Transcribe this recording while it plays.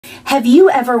Have you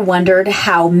ever wondered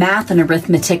how math and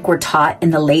arithmetic were taught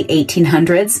in the late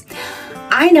 1800s?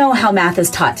 I know how math is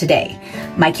taught today.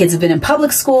 My kids have been in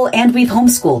public school and we've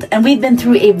homeschooled, and we've been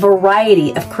through a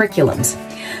variety of curriculums.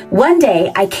 One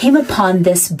day I came upon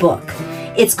this book.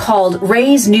 It's called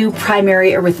Ray's New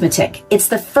Primary Arithmetic. It's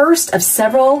the first of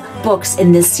several books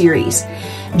in this series.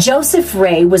 Joseph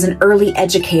Ray was an early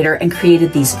educator and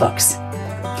created these books.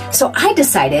 So I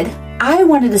decided I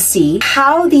wanted to see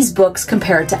how these books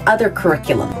compare to other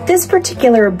curriculum. This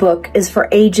particular book is for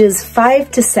ages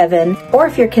 5 to 7, or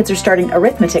if your kids are starting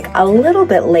arithmetic a little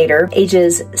bit later,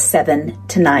 ages 7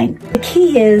 to 9. The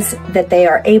key is that they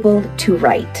are able to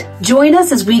write. Join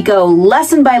us as we go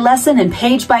lesson by lesson and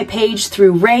page by page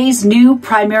through Ray's New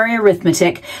Primary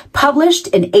Arithmetic, published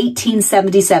in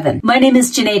 1877. My name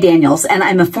is Janae Daniels, and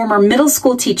I'm a former middle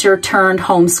school teacher turned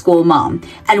homeschool mom.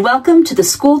 And welcome to the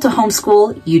School to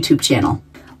Homeschool YouTube channel.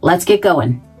 Let's get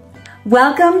going.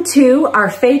 Welcome to our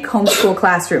fake homeschool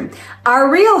classroom. Our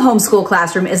real homeschool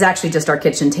classroom is actually just our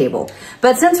kitchen table.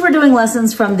 But since we're doing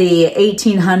lessons from the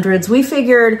 1800s, we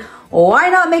figured, why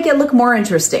not make it look more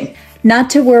interesting? Not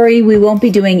to worry, we won't be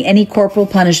doing any corporal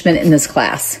punishment in this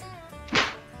class.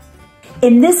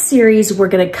 In this series, we're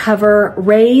going to cover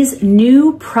Ray's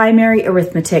New Primary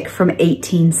Arithmetic from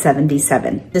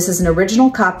 1877. This is an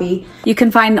original copy. You can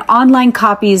find online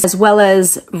copies as well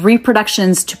as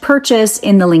reproductions to purchase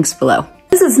in the links below.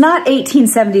 This is not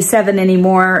 1877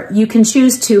 anymore. You can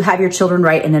choose to have your children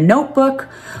write in a notebook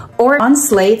or on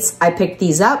slates. I picked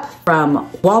these up from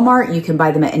Walmart. You can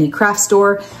buy them at any craft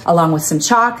store along with some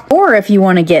chalk. Or if you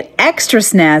want to get extra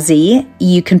snazzy,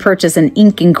 you can purchase an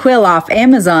ink and quill off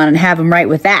Amazon and have them write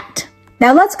with that.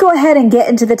 Now let's go ahead and get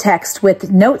into the text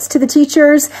with notes to the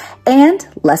teachers and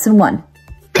lesson 1.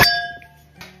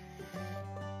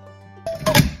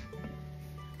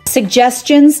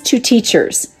 Suggestions to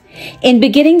teachers. In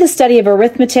beginning the study of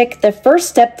arithmetic, the first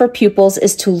step for pupils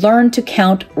is to learn to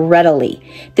count readily.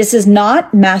 This is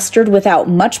not mastered without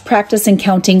much practice in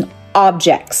counting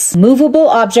objects. Movable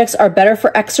objects are better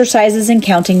for exercises in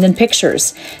counting than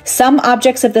pictures. Some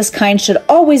objects of this kind should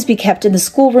always be kept in the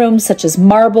schoolroom, such as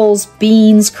marbles,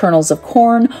 beans, kernels of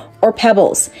corn, or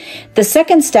pebbles. The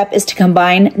second step is to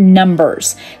combine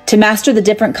numbers. To master the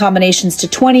different combinations to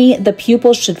 20, the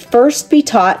pupils should first be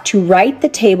taught to write the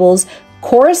tables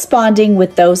corresponding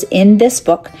with those in this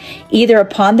book, either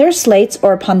upon their slates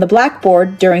or upon the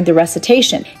blackboard during the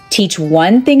recitation. Teach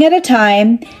one thing at a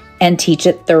time and teach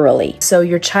it thoroughly. So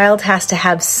your child has to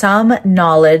have some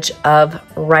knowledge of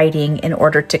writing in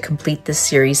order to complete this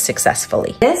series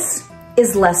successfully. This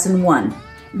is lesson 1.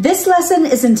 This lesson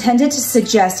is intended to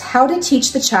suggest how to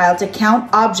teach the child to count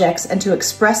objects and to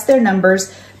express their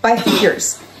numbers by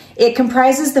figures. It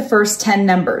comprises the first 10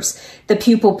 numbers. The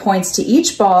pupil points to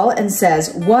each ball and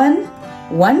says 1,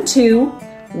 1, 2,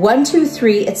 1, 2,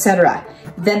 3, etc.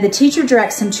 Then the teacher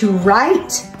directs him to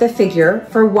write the figure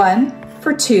for 1,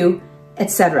 for 2,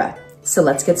 etc. So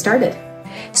let's get started.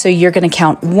 So you're going to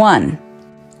count 1,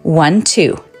 1,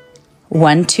 2,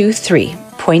 1, 2, 3.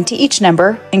 Point to each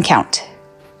number and count.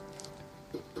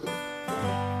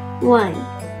 1,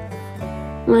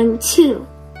 1, 2,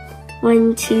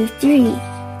 1, 2, 3.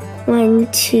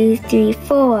 1, 2, 3,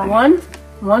 4. 1,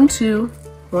 1, 2,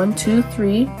 1, 2,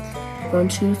 3, 1,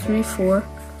 2, 3, 4,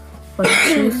 1,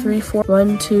 2, 3, 4,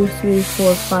 1, 2, 3,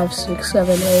 4, 5, 6,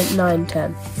 7, 8, 9,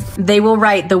 10. They will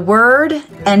write the word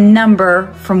and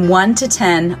number from 1 to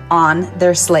 10 on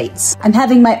their slates. I'm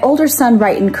having my older son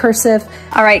write in cursive.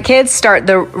 All right, kids, start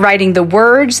writing the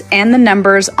words and the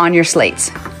numbers on your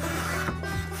slates.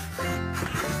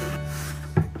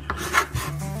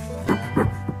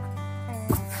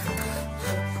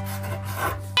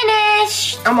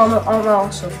 I'm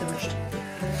also finished.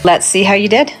 Let's see how you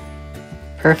did.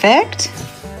 Perfect.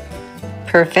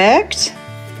 Perfect.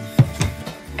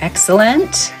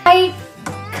 Excellent. I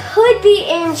could be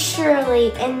Aunt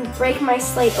Shirley and break my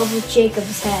slate over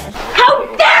Jacob's head. How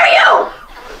dare you!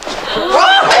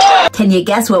 Can you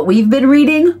guess what we've been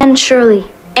reading? Aunt Shirley.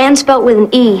 And spelled with an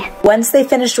E. Once they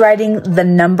finished writing the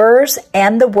numbers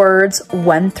and the words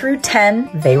 1 through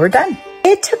 10, they were done.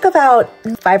 It took about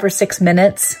 5 or 6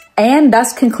 minutes, and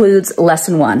thus concludes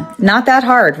lesson 1. Not that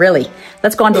hard, really.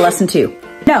 Let's go on to lesson 2.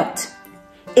 Note,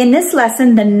 in this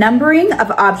lesson, the numbering of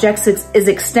objects is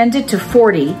extended to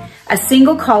 40. A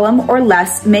single column or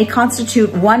less may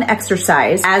constitute one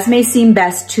exercise, as may seem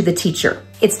best to the teacher.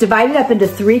 It's divided up into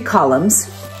 3 columns,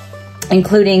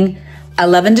 including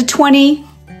 11 to 20,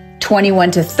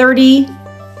 21 to 30,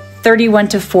 31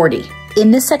 to 40.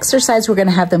 In this exercise, we're going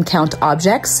to have them count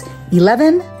objects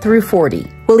 11 through 40.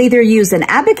 We'll either use an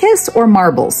abacus or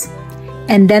marbles,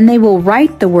 and then they will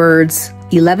write the words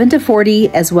 11 to 40,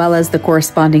 as well as the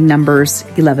corresponding numbers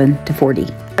 11 to 40.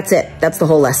 That's it. That's the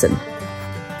whole lesson.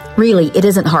 Really, it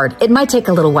isn't hard. It might take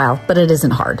a little while, but it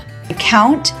isn't hard.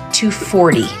 Count to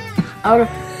 40.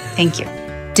 Thank you.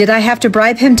 Did I have to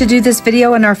bribe him to do this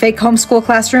video in our fake homeschool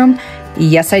classroom?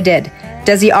 Yes, I did.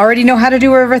 Does he already know how to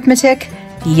do arithmetic?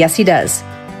 Yes, he does.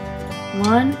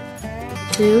 1,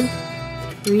 2,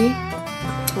 3,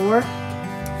 4,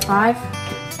 5,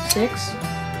 6,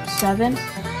 7,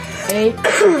 8,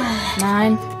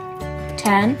 9,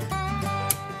 10,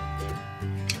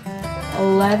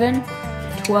 11,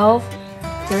 12,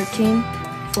 13,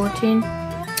 14,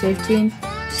 15,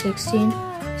 16,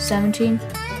 17,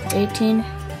 18,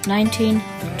 19,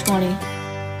 20,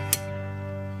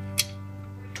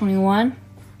 21,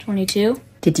 22.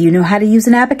 Did you know how to use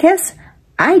an abacus?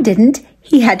 I didn't.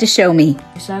 He had to show me.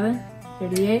 37,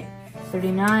 38,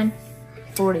 39,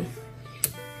 40.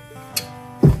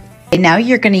 And now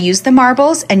you're going to use the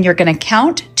marbles and you're going to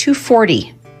count to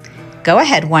 40. Go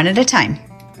ahead, one at a time. 1,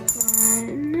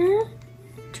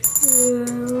 2,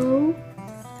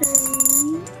 3,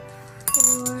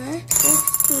 4,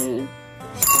 16,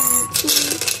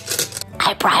 17.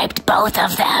 I bribed both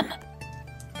of them.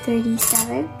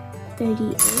 37,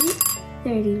 38,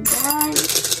 39,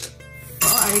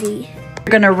 40. You're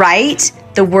going to write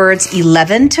the words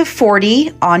 11 to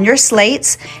 40 on your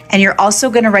slates, and you're also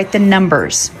going to write the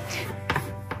numbers.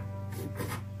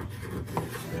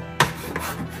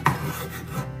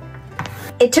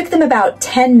 It took them about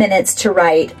 10 minutes to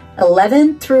write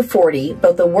 11 through 40,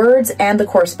 both the words and the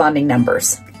corresponding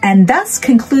numbers. And thus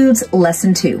concludes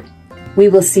Lesson 2. We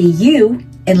will see you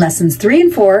in Lessons 3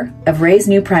 and 4 of Ray's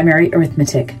New Primary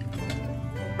Arithmetic.